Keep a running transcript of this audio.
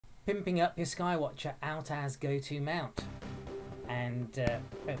Pimping up your Skywatcher out as go-to mount. And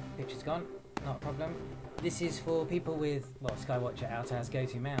picture's gone, not a problem. This is for people with, well, Skywatcher out as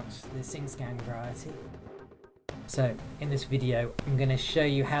go-to mounts, the SingScan variety. So in this video I'm going to show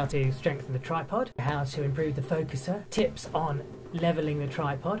you how to strengthen the tripod, how to improve the focuser, tips on leveling the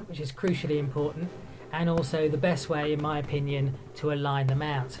tripod, which is crucially important, and also the best way, in my opinion, to align the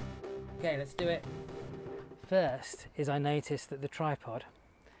mount. Okay, let's do it. First is I noticed that the tripod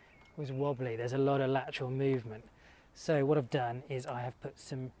was wobbly. There's a lot of lateral movement. So what I've done is I have put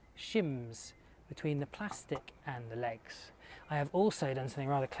some shims between the plastic and the legs. I have also done something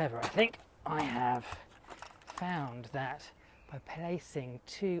rather clever. I think I have found that by placing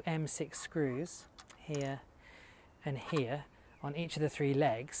two M6 screws here and here on each of the three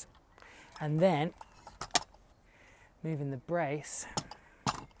legs, and then moving the brace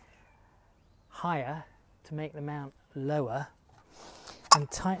higher to make the mount lower and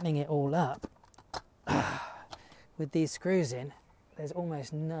tightening it all up with these screws in, there's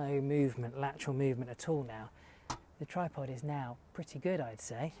almost no movement, lateral movement at all now. The tripod is now pretty good, I'd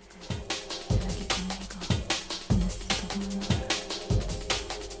say.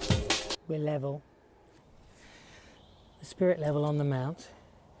 We're level. The spirit level on the mount,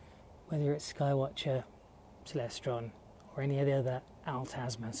 whether it's Skywatcher, Celestron or any of the other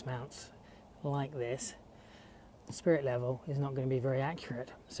Altasmas mounts like this, the spirit level is not going to be very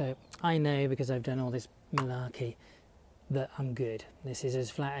accurate. So I know, because I've done all this malarkey, that I'm good. This is as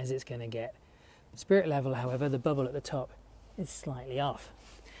flat as it's going to get. Spirit level, however, the bubble at the top is slightly off.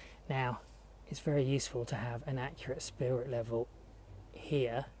 Now, it's very useful to have an accurate spirit level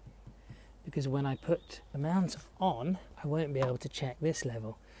here, because when I put the mount on, I won't be able to check this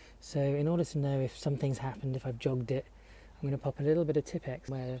level. So in order to know if something's happened, if I've jogged it, I'm going to pop a little bit of Tipex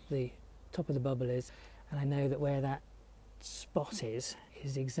where the top of the bubble is, and I know that where that spot is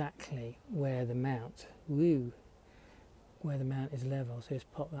exactly where the mount, where the mount is level. So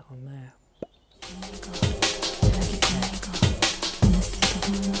just pop that on there.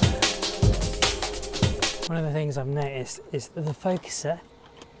 One of the things I've noticed is that the focuser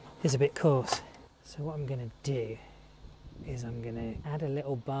is a bit coarse. So what I'm going to do is I'm going to add a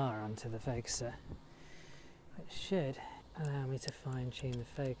little bar onto the focuser, which should allow me to fine tune the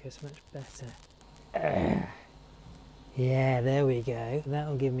focus much better. Yeah, there we go.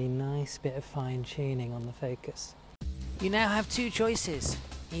 That'll give me a nice bit of fine tuning on the focus. You now have two choices.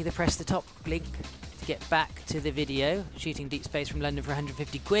 Either press the top link to get back to the video, shooting deep space from London for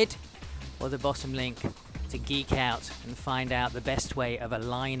 150 quid, or the bottom link to geek out and find out the best way of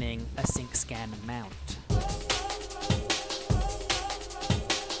aligning a SingScan mount.